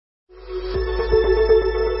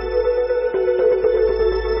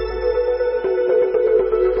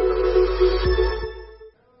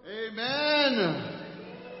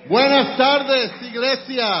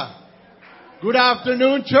Iglesia. Good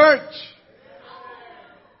afternoon, church.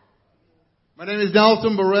 My name is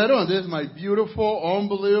Nelson Barreto, and this is my beautiful,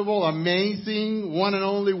 unbelievable, amazing, one and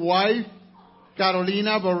only wife,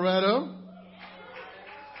 Carolina Barreto.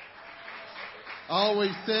 I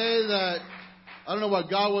always say that I don't know what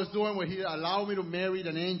God was doing when He allowed me to marry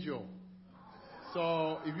an angel.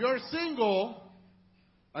 So if you're single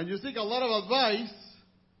and you seek a lot of advice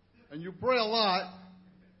and you pray a lot,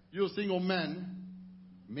 you're single men,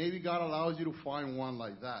 maybe God allows you to find one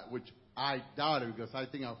like that, which I doubt it because I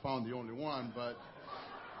think I found the only one. But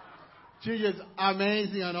she's just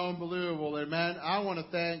amazing and unbelievable. And man, I want to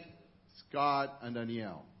thank Scott and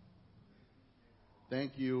Danielle.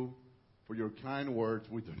 Thank you for your kind words.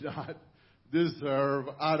 We do not deserve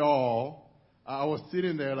at all. I was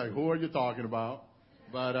sitting there like, who are you talking about?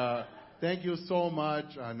 But thank you so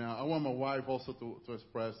much. And I want my wife also to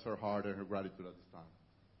express her heart and her gratitude at this time.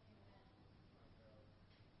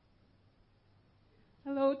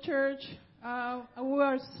 Hello, church. We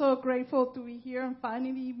are so grateful to be here and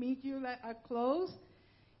finally meet you at close.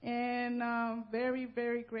 And very,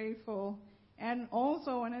 very grateful. And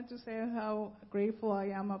also wanted to say how grateful I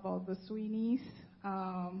am about the Sweeneys.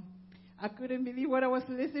 I couldn't believe what I was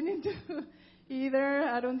listening to either.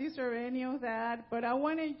 I don't deserve any of that. But I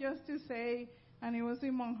wanted just to say, and it was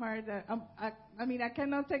in my heart, that I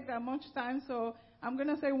cannot take that much time, so I'm going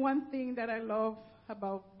to say one thing that I love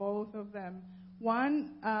about both of them.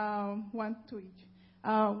 One to each.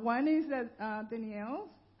 One is that Danielle,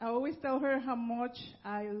 I always tell her how much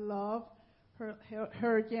I love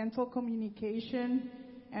her gentle communication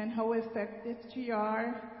and how effective she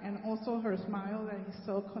are, and also her smile that is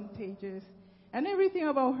so contagious. And everything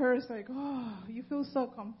about her is like, oh, you feel so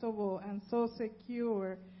comfortable and so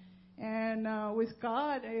secure. And with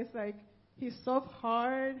God, it's like he's soft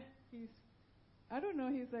heart. He's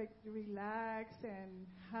like relaxed and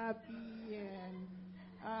happy. And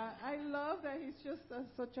I love that he's just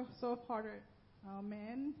such a soft-hearted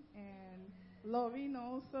man and loving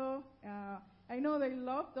also. I know they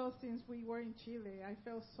loved us since we were in Chile. I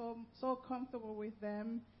felt so comfortable with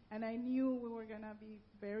them, and I knew we were going to be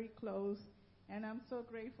very close. And I'm so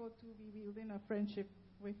grateful to be building a friendship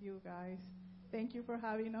with you guys. Thank you for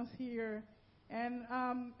having us here. And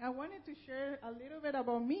I wanted to share a little bit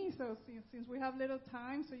about me, so since we have little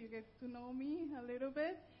time, so you get to know me a little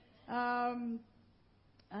bit. I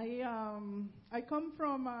come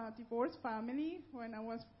from a divorced family when I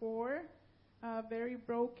was 4, a very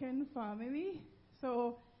broken family.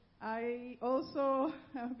 So I also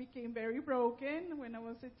became very broken when I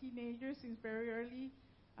was a teenager. Since very early,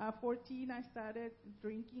 14, I started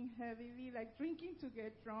drinking heavily, like drinking to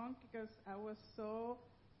get drunk because I was so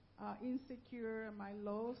insecure. My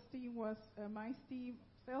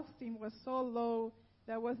self-esteem was so low.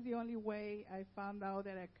 That was the only way I found out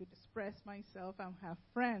that I could express myself and have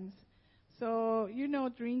friends. So,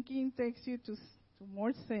 drinking takes you to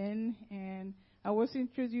more sin, and I was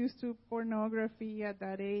introduced to pornography at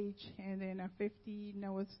that age, and then at 15,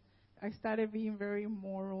 I started being very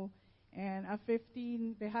immoral. And at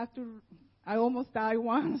 15, I almost died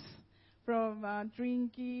once from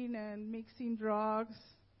drinking and mixing drugs.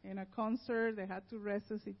 In a concert, they had to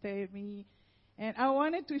resuscitate me. And I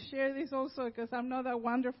wanted to share this also because I'm not a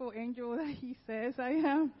wonderful angel that he says I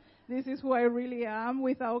am. This is who I really am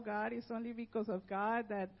without God. It's only because of God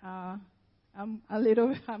that I'm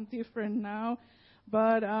different now.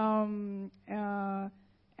 But and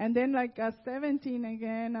then like at 17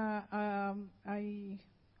 again, I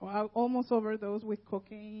almost overdosed with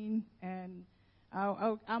cocaine, and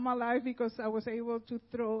I'm alive because I was able to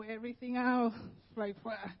throw everything out.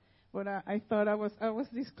 But I thought I was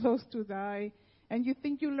this close to die. And you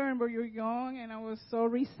think you learn, but you're young, and I was so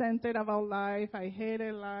resented about life. I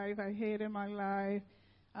hated life. I hated my life.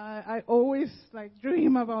 I always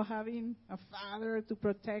dream about having a father to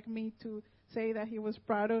protect me, to say that he was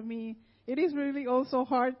proud of me. It is really also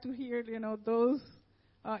hard to hear, those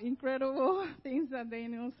incredible things that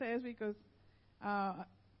Daniel says, because I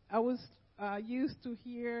was used to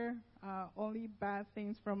hear only bad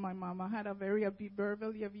things from my mom. I had a very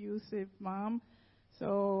verbally abusive mom,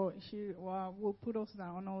 so she will put us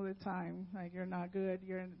down all the time. Like, you're not good,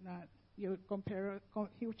 you're not. She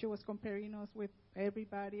was comparing us with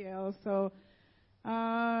everybody else. So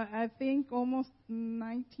I think almost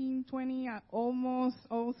 19, 20, I almost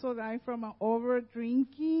also died from over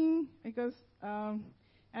drinking because.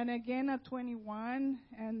 And again at 21,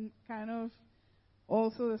 and kind of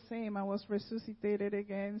also the same, I was resuscitated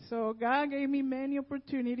again. So God gave me many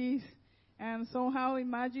opportunities, and somehow,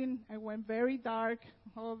 imagine, I went very dark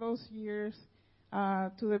all those years.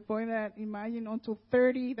 to the point that, imagine, until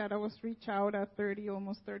 30, that I was reached out at 30,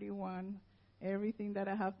 almost 31, everything that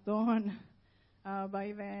I have done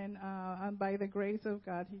by then, and by the grace of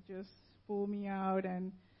God, He just pulled me out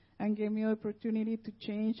and gave me the opportunity to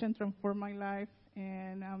change and transform my life.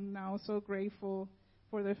 And I'm now so grateful.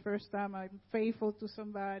 For the first time, I'm faithful to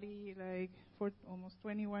somebody, like, for almost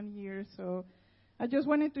 21 years. So I just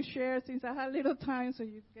wanted to share, since I had little time, so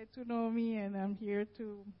you get to know me, and I'm here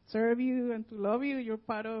to serve you and to love you. You're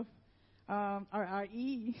part of our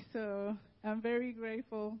RE, so I'm very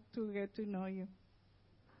grateful to get to know you.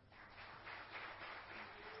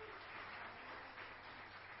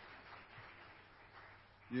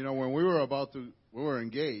 You know, when we were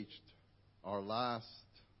engaged, our last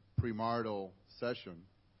premarital session,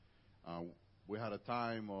 we had a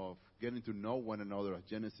time of getting to know one another at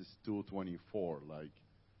Genesis 2:24, like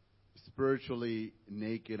spiritually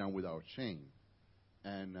naked and without shame.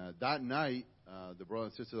 And that night, the brother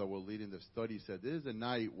and sister that were leading the study said, this is a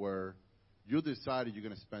night where you decided you're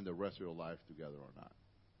going to spend the rest of your life together or not.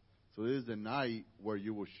 So this is the night where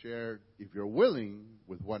you will share, if you're willing,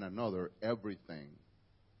 with one another, everything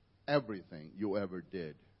you ever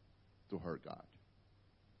did to hurt God.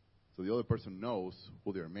 So the other person knows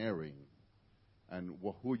who they're marrying and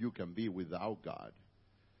who you can be without God.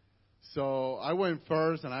 So I went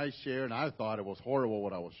first and I shared, and I thought it was horrible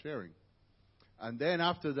what I was sharing. And then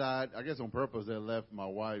after that, I guess on purpose, they let my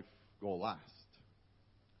wife go last.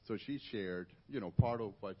 So she shared, part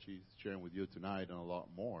of what she's sharing with you tonight and a lot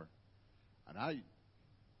more. And I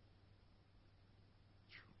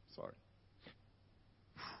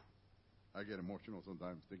get emotional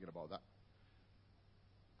sometimes thinking about that.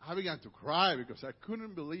 I began to cry because I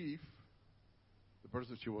couldn't believe the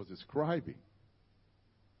person she was describing.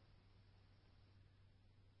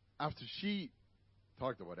 After she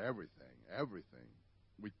talked about everything,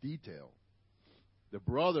 with detail, the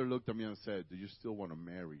brother looked at me and said, do you still want to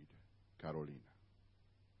marry Carolina?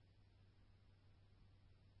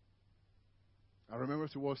 I remember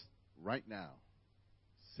she was right now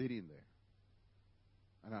sitting there.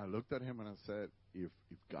 And I looked at him and I said, if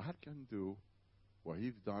God can do what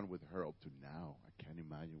He's done with her up to now, I can't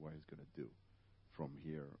imagine what He's going to do from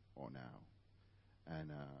here on out.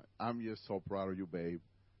 And I'm just so proud of you, babe.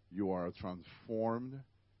 You are a transformed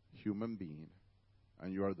human being,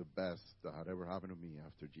 and you are the best that had ever happened to me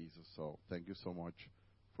after Jesus. So thank you so much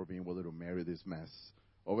for being willing to marry this mess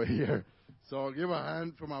over here. So give a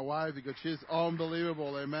hand for my wife because she's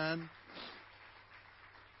unbelievable. Amen.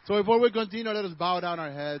 So before we continue, let us bow down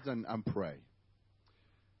our heads and pray.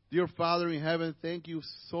 Dear Father in heaven, thank you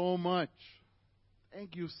so much.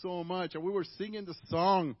 Thank you so much. And we were singing the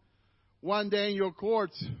song, one day in your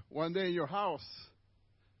courts, one day in your house.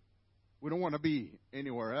 We don't want to be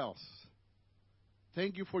anywhere else.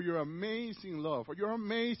 Thank you for your amazing love, for your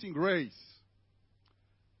amazing grace.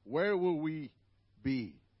 Where will we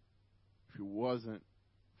be if it wasn't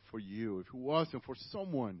for you, if it wasn't for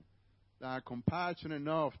someone that are compassionate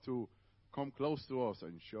enough to come close to us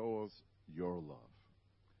and show us your love?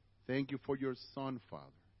 Thank you for your Son, Father.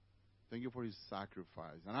 Thank you for His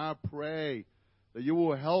sacrifice. And I pray that you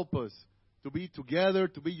will help us to be together,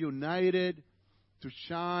 to be united, to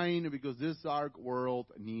shine, because this dark world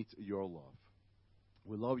needs your love.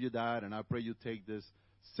 We love you, Dad, and I pray you take this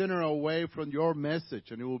sinner away from your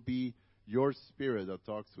message, and it will be your Spirit that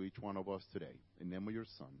talks to each one of us today. In the name of your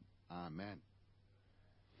Son, amen.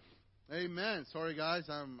 Amen. Sorry, guys,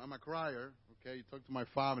 I'm a crier. Okay, you talk to my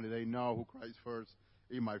family. They know who cries first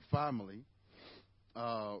in my family.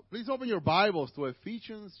 Please open your Bibles to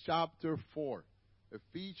Ephesians chapter 4.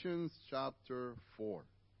 Ephesians chapter 4.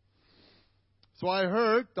 So I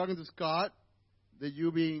heard, talking to Scott, that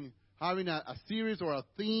you've been having a series or a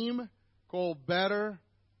theme called Better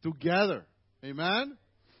Together. Amen?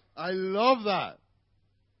 I love that.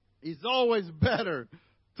 It's always better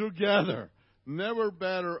together. Never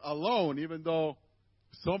better alone, even though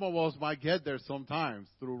some of us might get there sometimes.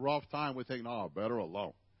 Through rough time, we think, no, better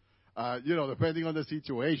alone. Depending on the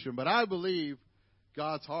situation. But I believe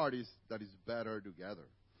God's heart is that it's better together.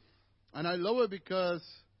 And I love it because,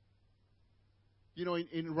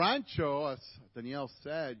 in Rancho, as Danielle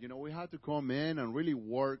said, we had to come in and really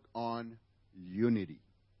work on unity.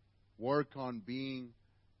 Work on being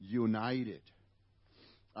united.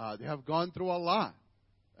 They have gone through a lot,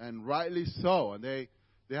 and rightly so. And they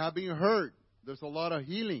have been hurt. There's a lot of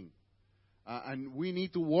healing. And we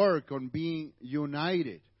need to work on being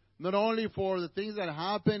united. Not only for the things that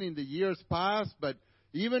happened in the years past, but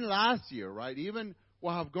even last year, right? Even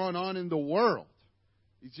what have gone on in the world.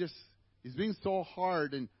 It's been so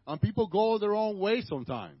hard, and people go their own way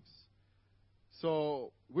sometimes.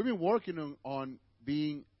 So we've been working on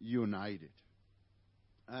being united.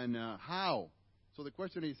 And how? So the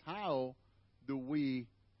question is, how do we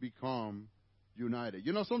become united?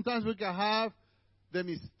 You know, sometimes we can have the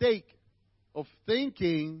mistake of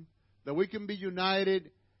thinking that we can be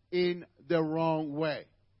united in the wrong way.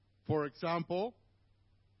 For example,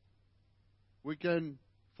 we can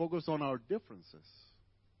focus on our differences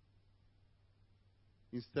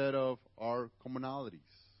instead of our commonalities.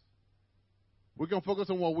 We can focus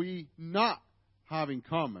on what we not have in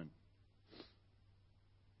common.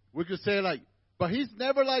 We could say like, but he's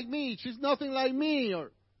never like me, she's nothing like me,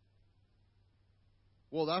 or,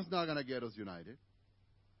 well, that's not going to get us united.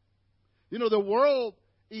 You know, the world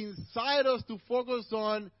inside us to focus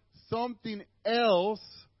on something else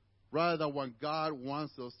rather than what God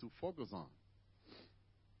wants us to focus on.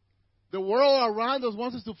 The world around us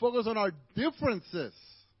wants us to focus on our differences.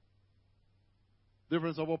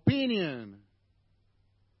 Difference of opinion.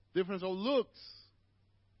 Difference of looks.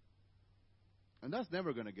 And that's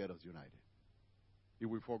never going to get us united if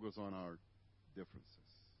we focus on our differences.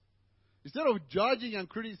 Instead of judging and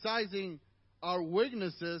criticizing our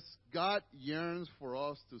weaknesses, God yearns for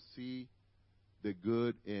us to see the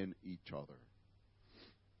good in each other.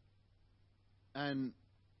 And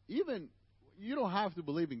even, you don't have to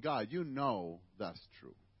believe in God. You know that's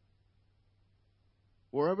true.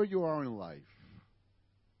 Wherever you are in life,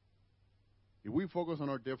 if we focus on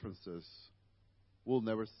our differences, we'll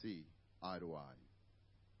never see eye to eye.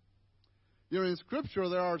 You know, in Scripture,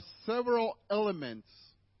 there are several elements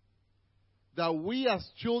that we as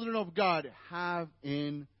children of God have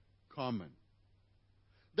in common.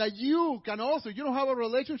 That you can also, you don't have a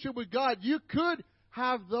relationship with God, you could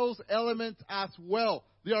have those elements as well.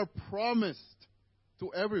 They are promised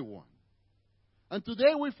to everyone. And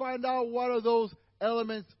today we find out what are those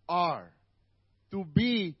elements are. To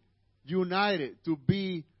be united, to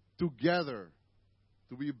be together,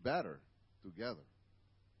 to be better together.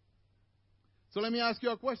 So let me ask you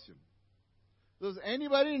a question. Does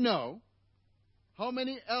anybody know how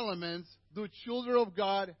many elements do children of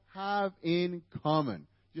God have in common?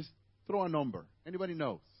 Just throw a number. Anybody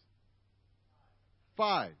knows?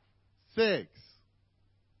 5, 6,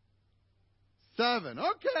 7.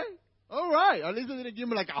 Okay. All right. At least they didn't give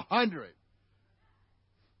me like 100.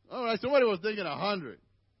 All right. Somebody was thinking 100.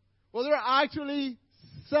 Well, there are actually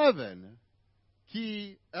 7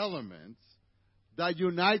 key elements that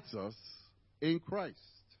unites us in Christ.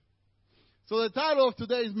 So the title of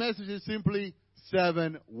today's message is simply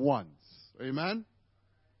 7 ones. Amen?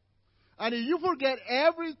 And if you forget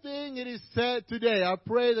everything it is said today, I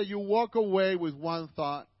pray that you walk away with one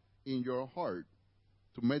thought in your heart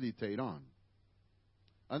to meditate on.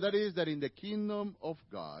 And that is that in the kingdom of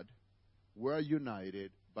God, we're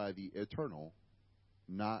united by the eternal,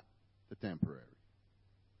 not the temporary.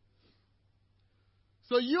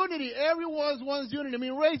 So unity, everyone wants unity. I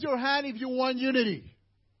mean, raise your hand if you want unity.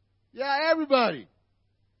 Yeah, everybody.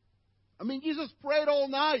 I mean, Jesus prayed all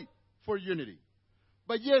night for unity.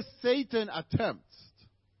 But yes, Satan attempts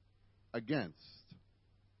against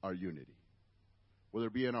our unity. Whether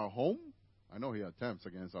it be in our home, I know he attempts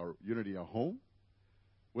against our unity at home.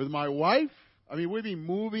 With my wife, I mean, we've been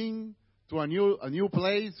moving to a new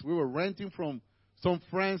place. We were renting from some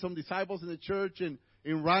friends, some disciples in the church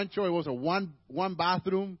in Rancho. It was a one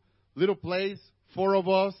bathroom little place, 4 of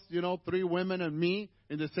us, 3 women and me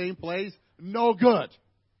in the same place. No good.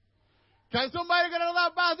 Can somebody get out of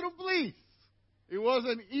that bathroom, please? It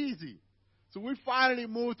wasn't easy. So we finally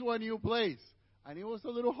moved to a new place. And it was a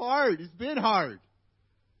little hard. It's been hard.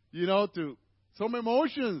 To some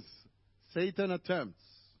emotions Satan attempts.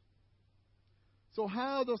 So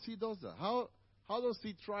how does he do that? How does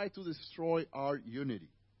he try to destroy our unity?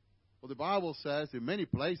 Well, the Bible says in many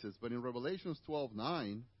places, but in Revelation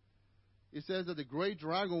 12:9, it says that the great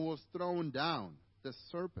dragon was thrown down, the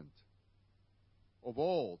serpent of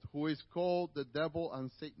old, who is called the devil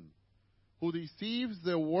and Satan, who deceives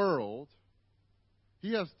the world.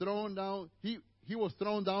 He was thrown down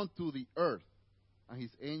to the earth, and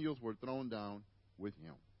his angels were thrown down with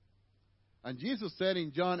him. And Jesus said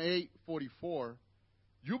in John 8:44,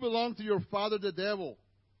 you belong to your father the devil,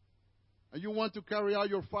 and you want to carry out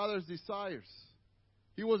your father's desires.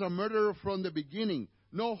 He was a murderer from the beginning,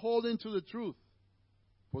 no holding to the truth,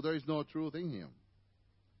 for there is no truth in him.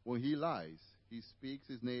 When he lies, he speaks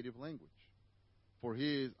his native language, for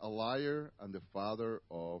he is a liar and the father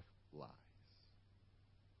of lies.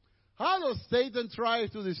 How does Satan try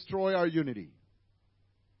to destroy our unity?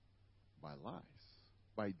 By lies,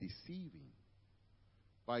 by deceiving,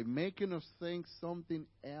 by making us think something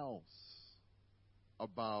else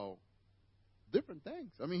about different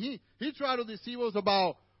things. I mean, he tried to deceive us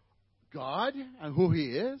about God and who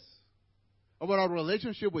He is, about our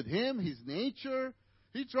relationship with Him, His nature.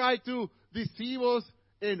 He tried to deceive us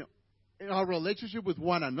in our relationship with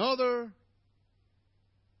one another,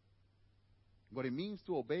 what it means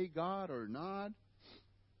to obey God or not.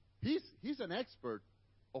 He's an expert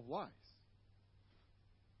of lies.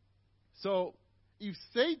 So if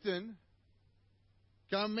Satan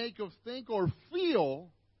can make us think or feel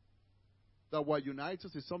that what unites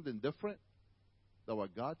us is something different than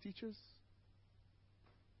what God teaches,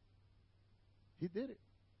 he did it.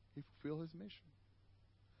 He fulfilled his mission.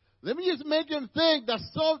 Let me just make them think that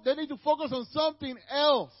they need to focus on something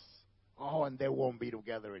else. Oh, and they won't be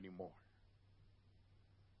together anymore.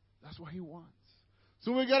 That's what he wants.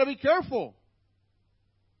 So we got to be careful.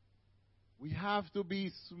 We have to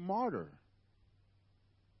be smarter.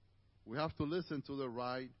 We have to listen to the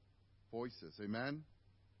right voices. Amen?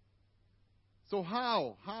 So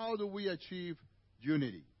how? How do we achieve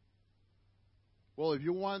unity? Well, if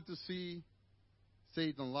you want to see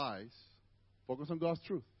Satan lies, focus on God's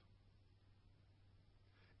truth.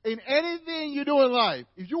 In anything you do in life,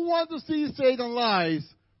 if you want to see Satan lies,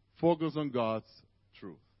 focus on God's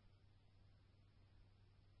truth.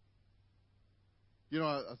 You know,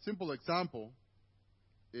 a simple example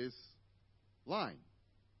is lying.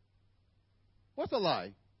 What's a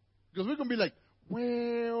lie? Because we can be like,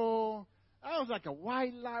 well, that was like a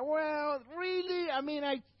white lie. Well, really? I mean,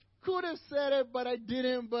 I could have said it, but I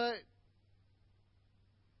didn't. But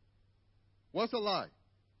what's a lie?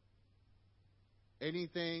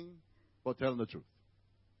 Anything but telling the truth.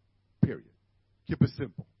 Period. Keep it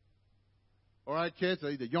simple. All right, kids,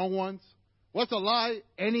 the young ones. What's a lie?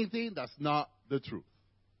 Anything that's not the truth.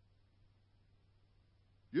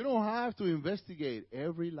 You don't have to investigate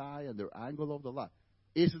every lie and the angle of the lie.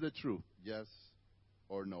 Is it the truth? Yes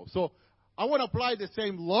or no? So I want to apply the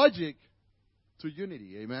same logic to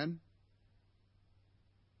unity. Amen?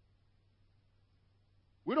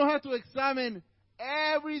 We don't have to examine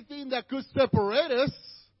everything that could separate us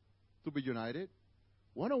to be united.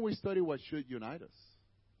 Why don't we study what should unite us?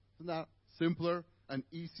 Isn't that simpler and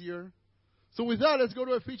easier? So with that, let's go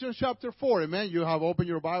to Ephesians chapter 4. Amen? You have opened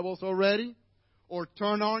your Bibles already? Or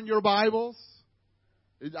turn on your Bibles.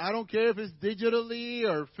 I don't care if it's digitally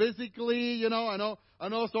or physically. You know, I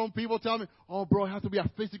know some people tell me, "Oh, bro, it has to be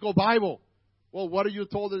a physical Bible." Well, what would you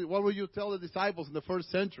tell the disciples in the first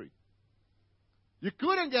century? You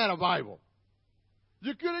couldn't get a Bible.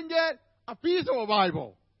 You couldn't get a piece of a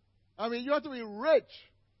Bible. I mean, you have to be rich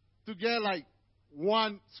to get like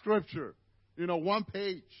one scripture, one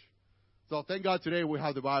page. So thank God today we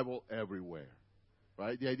have the Bible everywhere.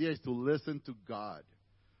 Right? The idea is to listen to God.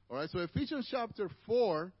 All right, so Ephesians chapter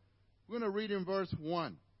 4, we're going to read in verse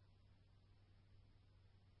 1.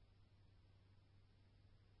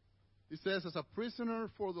 It says, as a prisoner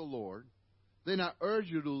for the Lord, then I urge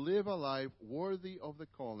you to live a life worthy of the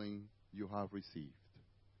calling you have received.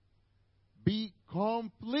 Be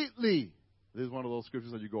completely. This is one of those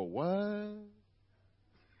scriptures that you go, what?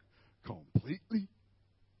 Completely?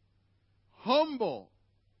 Humble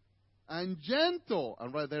and gentle.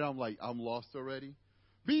 And right there, I'm like, I'm lost already.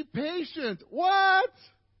 Be patient. What?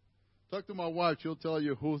 Talk to my wife. She'll tell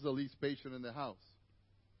you who's the least patient in the house.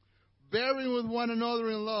 Bearing with one another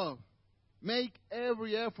in love. Make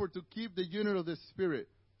every effort to keep the unity of the Spirit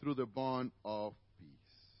through the bond of peace.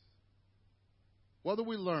 What do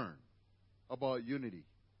we learn about unity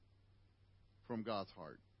from God's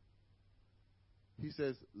heart? He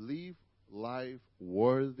says, live life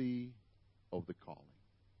worthy of the calling.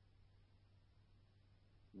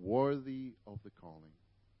 Worthy of the calling,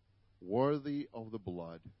 worthy of the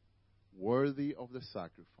blood, worthy of the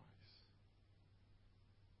sacrifice.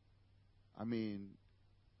 I mean,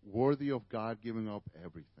 worthy of God giving up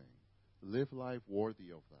everything. Live life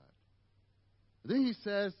worthy of that. Then he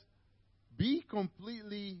says, be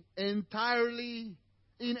completely, entirely,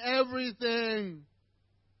 in everything,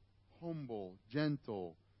 humble,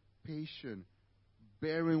 gentle, patient,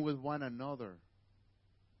 bearing with one another.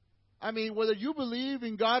 I mean, whether you believe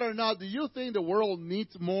in God or not, do you think the world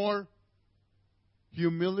needs more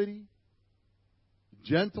humility,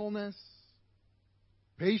 gentleness,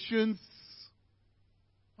 patience?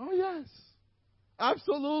 Oh, yes.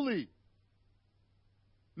 Absolutely.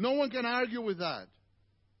 No one can argue with that.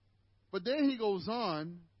 But then he goes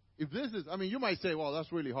on. If this is, you might say, well,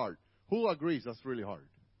 that's really hard. Who agrees that's really hard?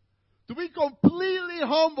 To be completely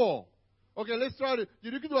humble. Okay, let's try to,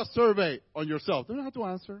 you can do a survey on yourself. Don't have to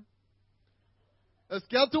answer. A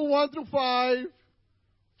scale to 1 through 5,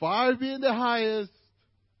 5 being the highest.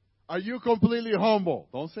 Are you completely humble?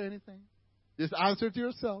 Don't say anything. Just answer to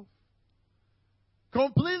yourself.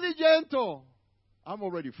 Completely gentle. I'm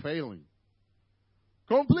already failing.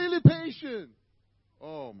 Completely patient.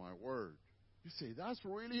 Oh, my word. You say, that's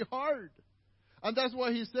really hard. And that's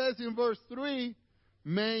why he says in verse 3,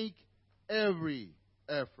 make every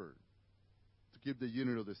effort to keep the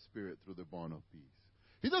unity of the Spirit through the bond of peace.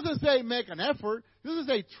 He doesn't say make an effort. He doesn't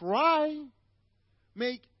say try.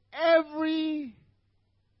 Make every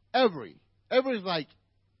is like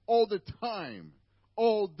all the time,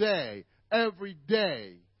 all day, every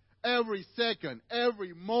second,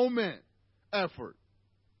 every moment effort.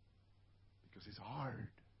 Because it's hard.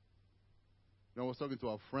 I was talking to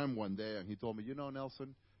a friend one day, and he told me,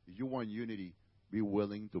 Nelson, if you want unity, be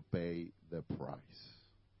willing to pay the price.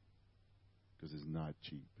 Because it's not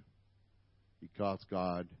cheap. It cost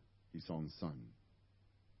God his own son.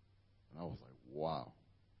 And I was like, wow.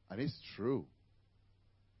 And it's true.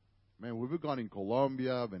 Man, we've gone in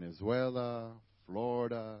Colombia, Venezuela,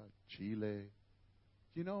 Florida, Chile.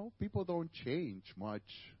 People don't change much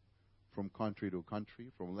from country to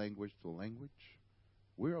country, from language to language.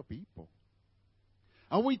 We're a people.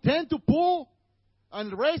 And we tend to pull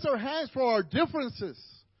and raise our hands for our differences.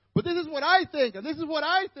 But this is what I think, and this is what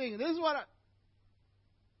I think, and this is what I...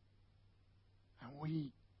 And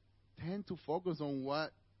we tend to focus on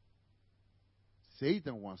what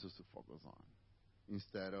Satan wants us to focus on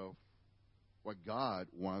instead of what God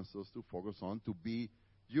wants us to focus on, to be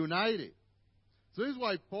united. So this is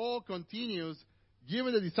why Paul continues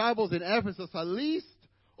giving the disciples in Ephesus a list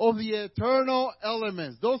of the eternal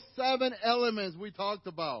elements. Those 7 elements we talked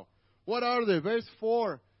about. What are they? Verse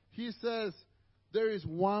 4, he says, there is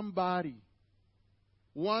one body,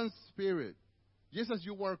 one spirit, just as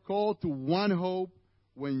you were called to one hope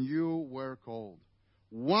when you were called.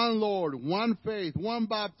 One Lord, one faith, one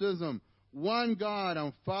baptism, one God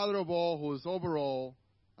and Father of all, who is over all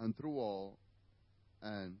and through all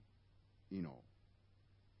and in all.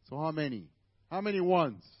 So how many? How many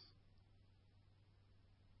ones?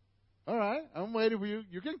 All right, I'm waiting for you.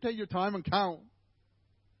 You can take your time and count.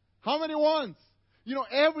 How many ones?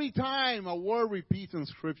 Every time a word repeats in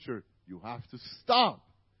Scripture, you have to stop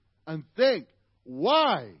and think,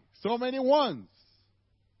 why so many ones?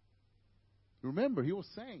 Remember, he was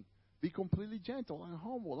saying, be completely gentle and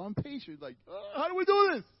humble and patient. Like, how do we do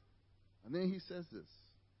this? And then he says this.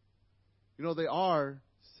 They are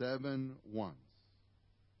 7 ones.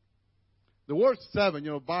 The word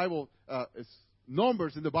 7, Bible,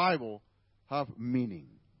 numbers in the Bible have meaning.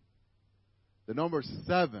 The number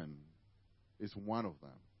 7 is one of them.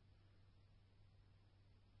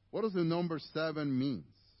 What does the number 7 mean?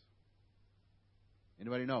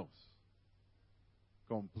 Anybody knows?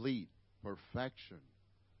 Complete, perfection.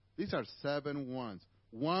 These are 7 ones.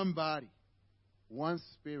 One body, one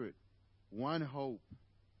spirit, one hope,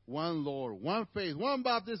 one Lord, one faith, one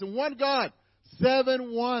baptism, one God.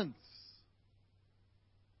 7 ones.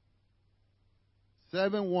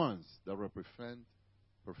 7 ones that represent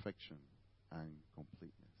perfection and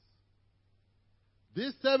completeness.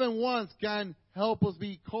 These 7 ones can help us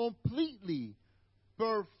be completely,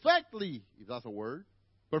 perfectly, if that's a word.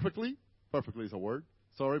 Perfectly? Perfectly is a word.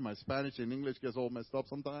 Sorry, my Spanish and English gets all messed up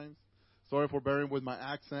sometimes. Sorry for bearing with my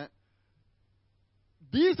accent.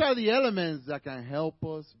 These are the elements that can help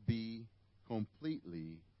us be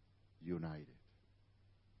completely united.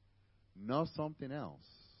 Not something else.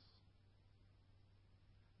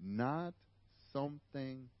 Not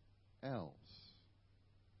something else.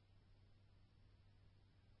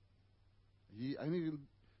 I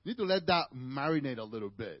need to let that marinate a little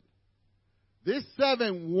bit. This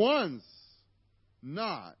 7 ones,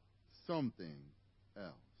 not something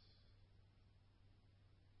else.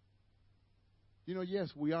 Yes,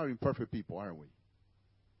 we are imperfect people, aren't we?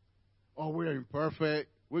 Oh, we're imperfect.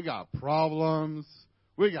 We got problems.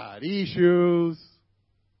 We got issues.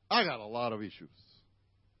 I got a lot of issues.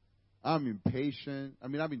 I'm impatient.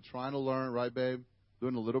 I've been trying to learn, right, babe?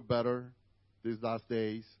 Doing a little better these last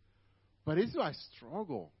days. But it's I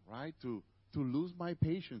struggle, right, to lose my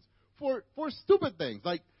patience for stupid things.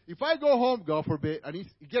 Like, if I go home, God forbid, and it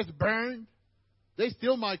gets burned, they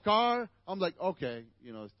steal my car, I'm like, okay,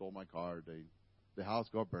 they stole my car. The house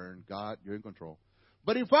got burned. God, you're in control.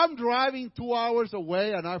 But if I'm driving 2 hours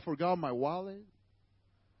away and I forgot my wallet,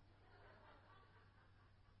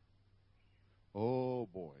 oh,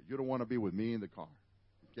 boy, you don't want to be with me in the car,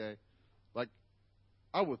 okay? Like,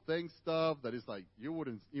 I would think stuff that is like, you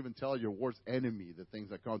wouldn't even tell your worst enemy the things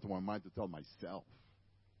that come to my mind to tell myself.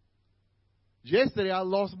 Yesterday, I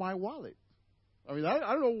lost my wallet. I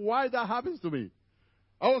don't know why that happens to me.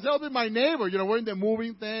 I was helping my neighbor, we're in the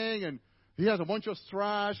moving thing, and he has a bunch of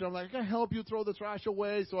trash. And I'm like, I can help you throw the trash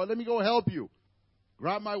away, so let me go help you.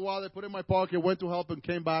 Grabbed my wallet, put it in my pocket, went to help him,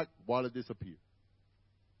 came back, wallet disappeared.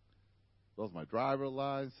 Lost my driver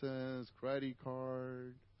license, credit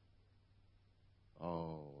card.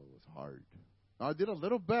 Oh, it was hard. I did a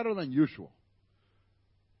little better than usual.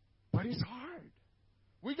 But it's hard.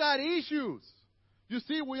 We got issues. You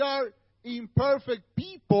see, we are imperfect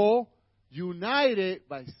people united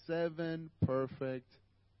by 7 perfect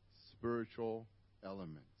spiritual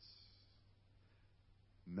elements.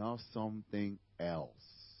 Not something else.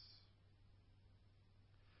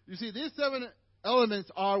 You see, these 7 elements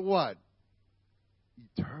are what?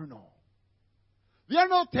 Eternal. They are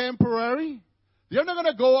not temporary. They are not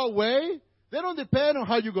going to go away. They don't depend on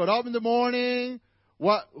how you got up in the morning,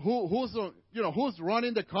 who's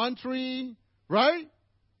running the country, right?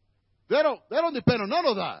 They don't depend on none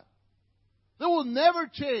of that. They will never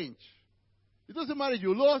change. It doesn't matter if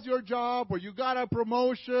you lost your job or you got a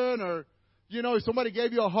promotion or, if somebody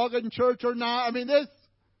gave you a hug in church or not. I mean,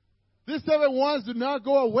 these 7 ones do not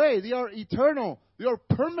go away. They are eternal. They are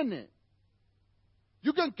permanent.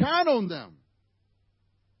 You can count on them.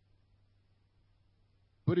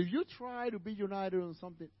 But if you try to be united on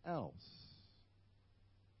something else,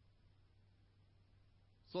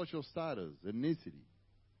 social status, ethnicity,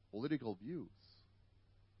 political views,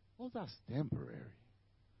 well, that's temporary.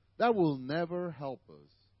 That will never help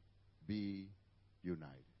us be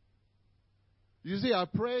united. You see, I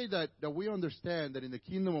pray that we understand that in the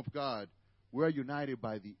kingdom of God, we are united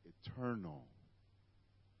by the eternal,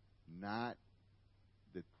 not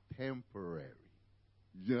the temporary.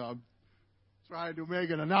 I'm trying to make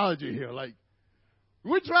an analogy here. Like,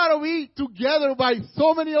 we try to be together by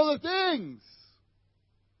so many other things.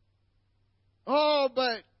 Oh,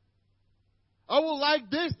 but I would like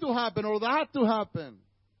this to happen or that to happen.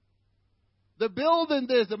 The building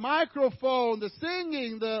this, the microphone, the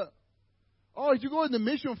singing, if you go in the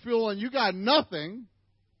mission field and you got nothing,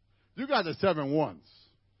 you got the 7 ones.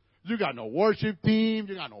 You got no worship team,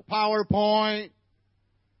 you got no PowerPoint.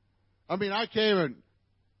 I mean, I came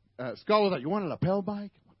and Scott was like, "You want a lapel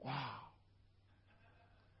bike?" I'm like, wow.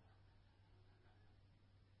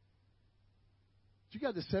 You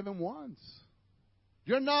got the 7 ones.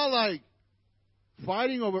 You're not like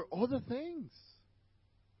fighting over other things.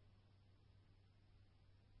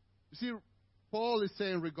 You see, Paul is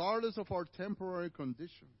saying, regardless of our temporary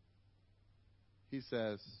condition, he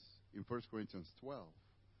says in 1 Corinthians 12,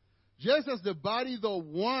 just as the body, though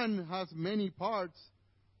one, has many parts,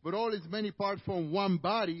 but all its many parts form one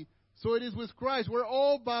body, so it is with Christ. We're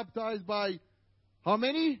all baptized by how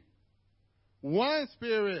many? One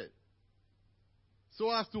Spirit. So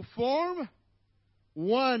as to form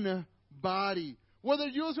one body. Whether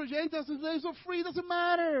Jews or Gentiles, slaves or free, doesn't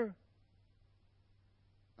matter.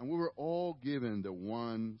 And we were all given the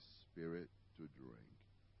one Spirit to drink.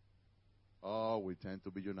 Oh, we tend to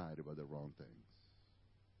be united by the wrong things.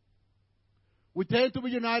 We tend to be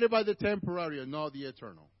united by the temporary and not the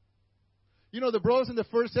eternal. The brothers in the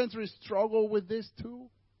first century struggle with this too.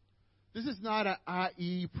 This is not an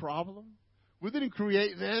IE problem. We didn't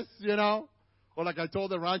create this, Or like I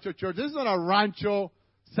told the Rancho Church, this is not a Rancho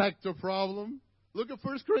sector problem. Look at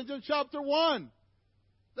 1 Corinthians chapter 1.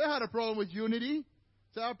 They had a problem with unity.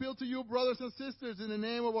 So I appeal to you, brothers and sisters, in the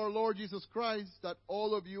name of our Lord Jesus Christ, that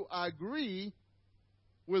all of you agree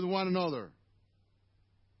with one another.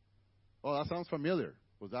 Oh, that sounds familiar.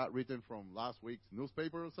 Was that written from last week's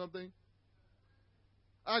newspaper or something?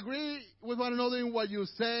 Agree with one another in what you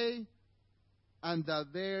say, and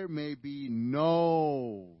that there may be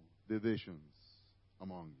no divisions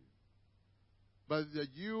among you. But that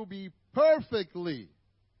you be perfectly,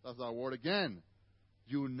 that's our word again,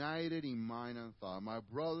 united in mind and thought. My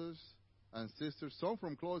brothers and sisters, some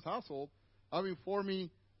from Chloe's household, have informed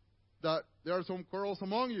me that there are some quarrels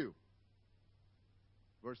among you.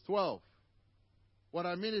 Verse 12. What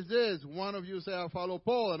I mean is this: one of you say, I follow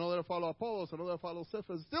Paul, another follow Apollos, another follow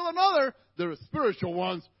Cephas, still another, there are spiritual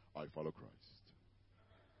ones, I follow Christ.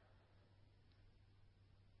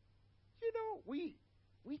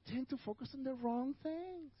 We tend to focus on the wrong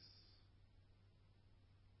things.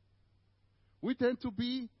 We tend to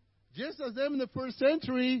be, just as them in the first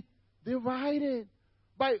century, divided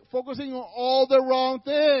by focusing on all the wrong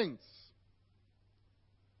things.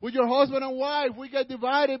 With your husband and wife, we get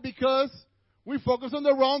divided because we focus on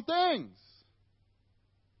the wrong things.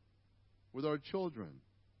 With our children,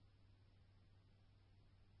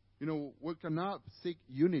 we cannot seek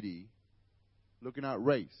unity looking at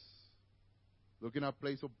race, looking at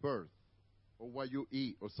place of birth, or what you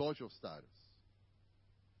eat, or social status.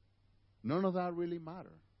 None of that really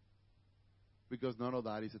matter, because none of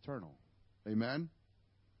that is eternal. Amen?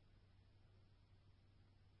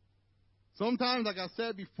 Sometimes, like I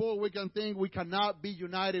said before, we can think we cannot be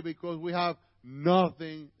united because we have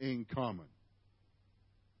nothing in common.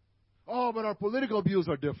 Oh, but our political views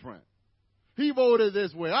are different. He voted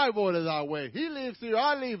this way, I voted that way. He lives here,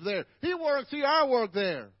 I live there. He works here, I work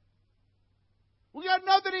there. We got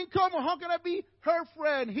nothing in common. How can I be her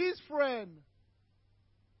friend, his friend?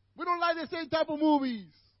 We don't like the same type of movies.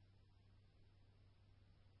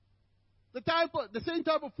 The same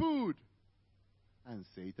type of food. And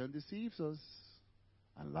Satan deceives us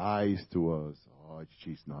and lies to us. Oh,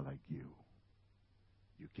 she's not like you.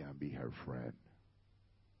 You can't be her friend.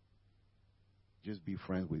 Just be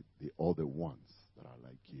friends with the other ones that are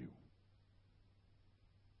like you.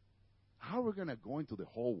 How are we going to go into the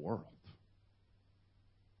whole world?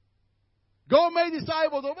 Go make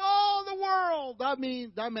disciples of all the world.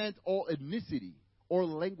 That meant all ethnicity or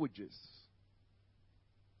languages.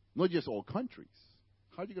 Not just all countries.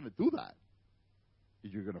 How are you going to do that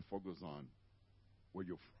if you're going to focus on where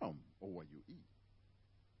you're from or what you eat?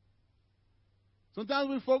 Sometimes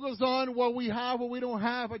we focus on what we have or we don't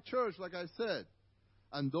have at church, like I said.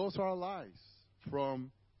 And those are lies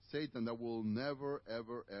from Satan that will never,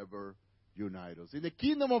 ever, ever unite us. In the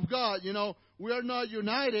kingdom of God, we are not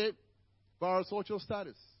united by our social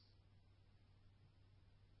status.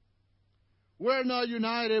 We're not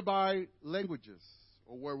united by languages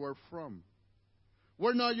or where we're from.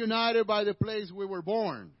 We're not united by the place we were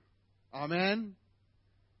born. Amen?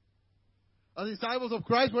 As disciples of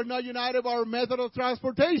Christ, we're not united by our method of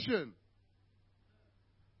transportation.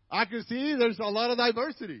 I can see there's a lot of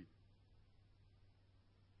diversity.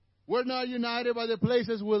 We're not united by the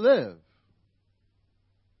places we live.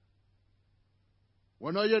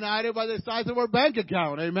 We're not united by the size of our bank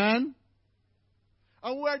account. Amen?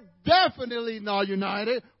 And we're definitely not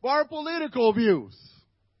united by our political views.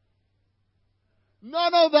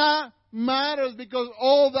 None of that matters because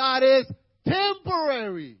all that is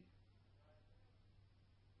temporary.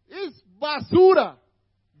 It's basura,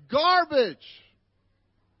 garbage.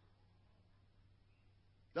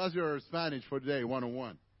 That's your Spanish for today,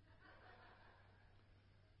 101.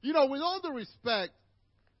 With all due respect,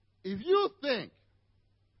 if you think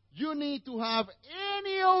you need to have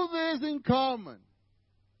any of this in common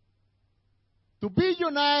to be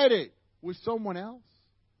united with someone else,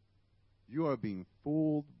 you are being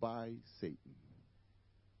fooled by Satan.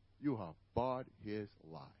 You have bought his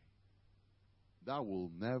lie. That will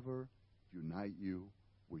never unite you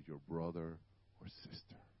with your brother or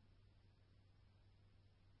sister.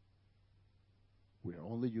 We are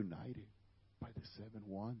only united by the 7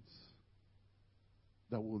 ones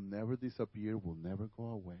that will never disappear, will never go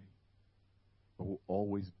away, but will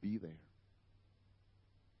always be there.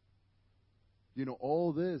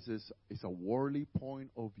 All this is a worldly point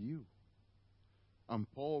of view. And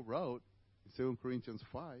Paul wrote in 2 Corinthians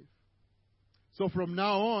 5, so from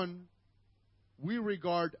now on, we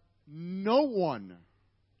regard no one,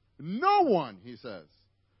 he says,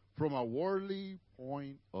 from a worldly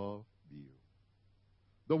point of view.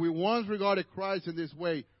 Though we once regarded Christ in this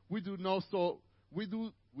way, we do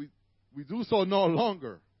so no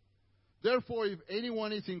longer. Therefore, if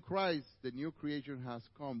anyone is in Christ, the new creation has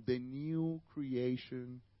come. The new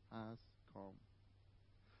creation has come.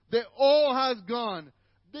 The old has gone.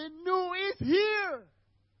 The new is here.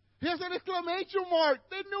 Here's an exclamation mark.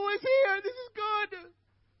 The new is here. This is good.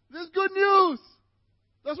 This is good news.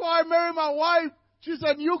 That's why I married my wife. She's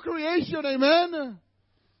a new creation. Amen.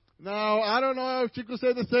 Now, I don't know if she could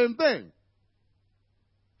say the same thing.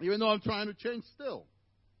 Even though I'm trying to change still.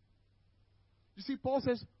 You see, Paul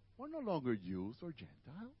says, we're no longer Jews or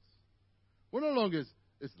Gentiles. We're no longer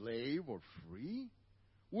a slave or free.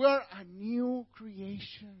 We're a new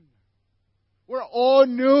creation. We're all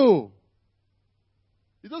new.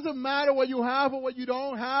 It doesn't matter what you have or what you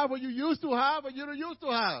don't have, what you used to have or you don't used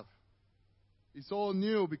to have. It's all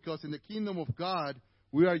new because in the kingdom of God,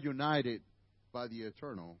 we are united by the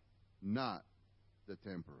eternal, not the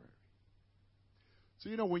temporary. So,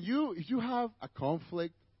 if you have a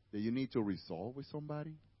conflict that you need to resolve with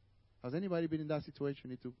somebody, has anybody been in that situation?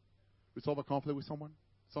 Need to resolve a conflict with someone?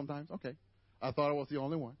 Sometimes? Okay. I thought I was the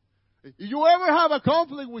only one. If you ever have a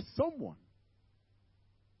conflict with someone,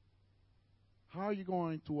 how are you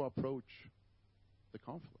going to approach the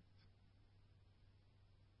conflict?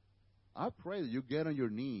 I pray that you get on your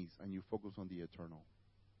knees and you focus on the eternal.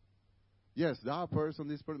 Yes, that person,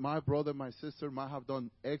 this person, my brother, my sister might have done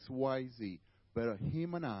X, Y, Z. But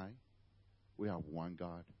him and I, we have one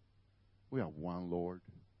God. We have one Lord.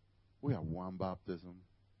 We have one baptism.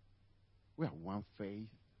 We have one faith.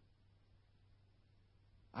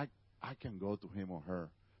 I can go to him or her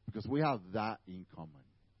because we have that in common.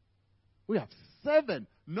 We have 7.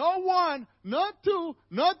 Not 1, not 2,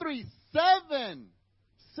 not 3. 7.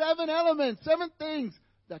 7 elements, 7 things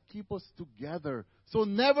that keep us together. So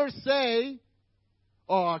never say,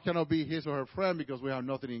 oh, I cannot be his or her friend because we have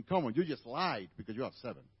nothing in common. You just lied because you have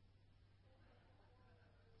 7.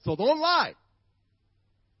 So don't lie.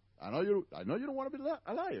 I know you don't want to be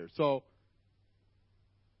a liar. So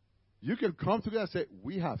you can come together and say,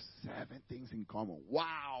 we have 7 things in common.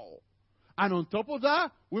 Wow. And on top of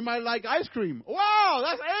that, we might like ice cream. Wow,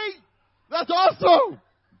 that's 8. That's awesome.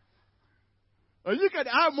 And you can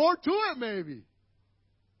add more to it maybe,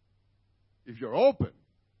 if you're open.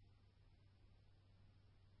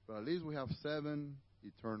 But at least we have 7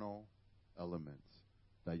 eternal elements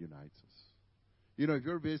that unites us. You know, if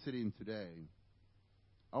you're visiting today,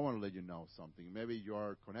 I want to let you know something. Maybe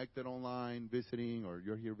you're connected online visiting, or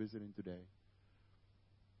you're here visiting today.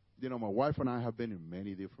 You know, my wife and I have been in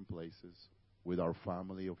many different places with our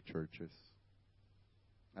family of churches.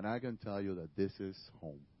 And I can tell you that this is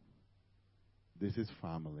home. This is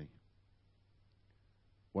family.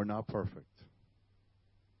 We're not perfect,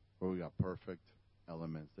 but we got perfect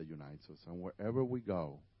elements that unites us. And wherever we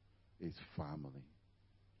go, it's family.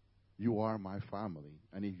 You are my family.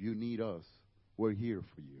 And if you need us, we're here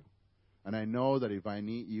for you. And I know that if I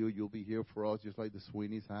need you, you'll be here for us just like the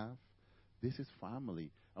Sweeneys have. This is family.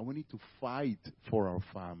 And we need to fight for our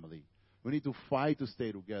family. We need to fight to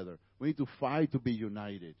stay together. We need to fight to be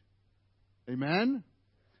united. Amen?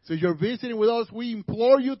 So if you're visiting with us, we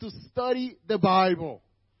implore you to study the Bible.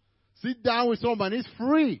 Sit down with someone. It's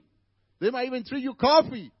free. They might even treat you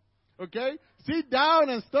coffee. Okay? Sit down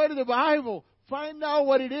and study the Bible. Find out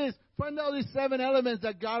what it is. Find out these 7 elements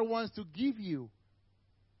that God wants to give you.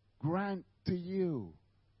 Grant to you.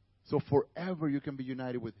 So forever you can be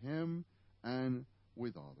united with Him and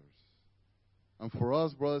with others. And for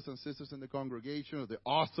us, brothers and sisters in the congregation of the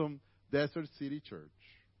awesome Desert City Church,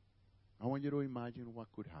 I want you to imagine what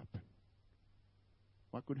could happen.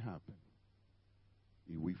 What could happen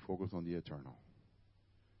if we focus on the eternal?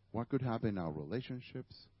 What could happen in our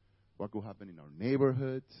relationships? What could happen in our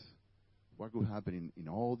neighborhoods? What could happen in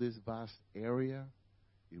all this vast area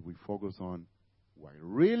if we focus on what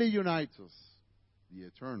really unites us, the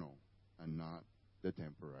eternal and not the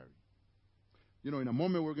temporary? You know, in a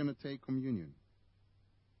moment we're going to take communion.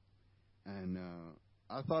 And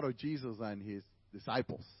I thought of Jesus and his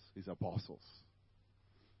disciples, his apostles.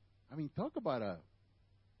 I mean, talk about a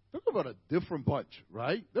different bunch,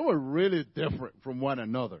 right? They were really different from one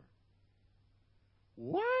another.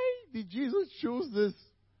 Why did Jesus chose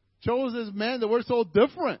these men that were so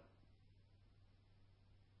different?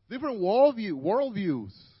 Different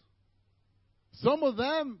worldviews. Some of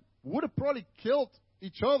them would have probably killed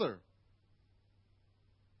each other.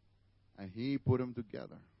 And he put them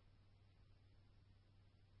together.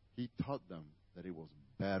 He taught them that it was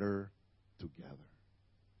better together.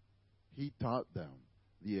 He taught them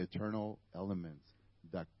the eternal elements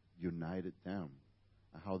that united them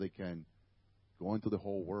and how they can go into the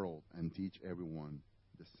whole world and teach everyone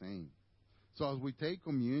the same. So as we take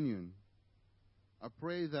communion, I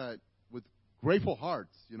pray that with grateful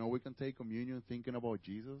hearts, you know, we can take communion thinking about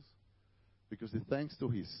Jesus, because it's thanks to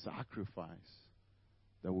his sacrifice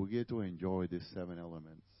that we get to enjoy these 7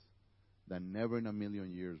 elements that never in a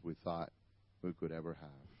million years we thought we could ever have.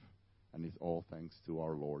 And it's all thanks to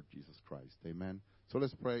our Lord Jesus Christ. Amen. So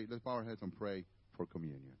let's pray. Let's bow our heads and pray for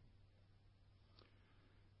communion.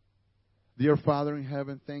 Dear Father in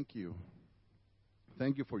heaven, thank you.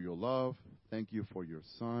 Thank you for your love. Thank you for your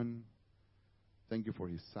Son. Thank you for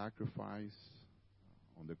his sacrifice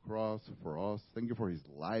on the cross for us. Thank you for his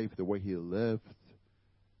life, the way he lived,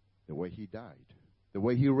 the way he died, the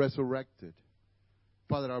way he resurrected.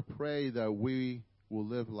 Father, I pray that we will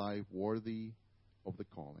live life worthy of the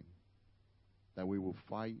calling, that we will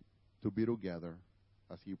fight to be together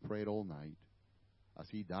as he prayed all night, as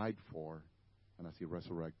he died for, and as he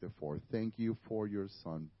resurrected for. Thank you for your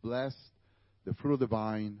Son. Bless the fruit of the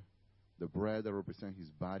vine, the bread that represents his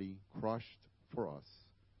body crushed for us.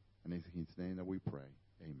 And it's in his name that we pray.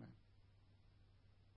 Amen.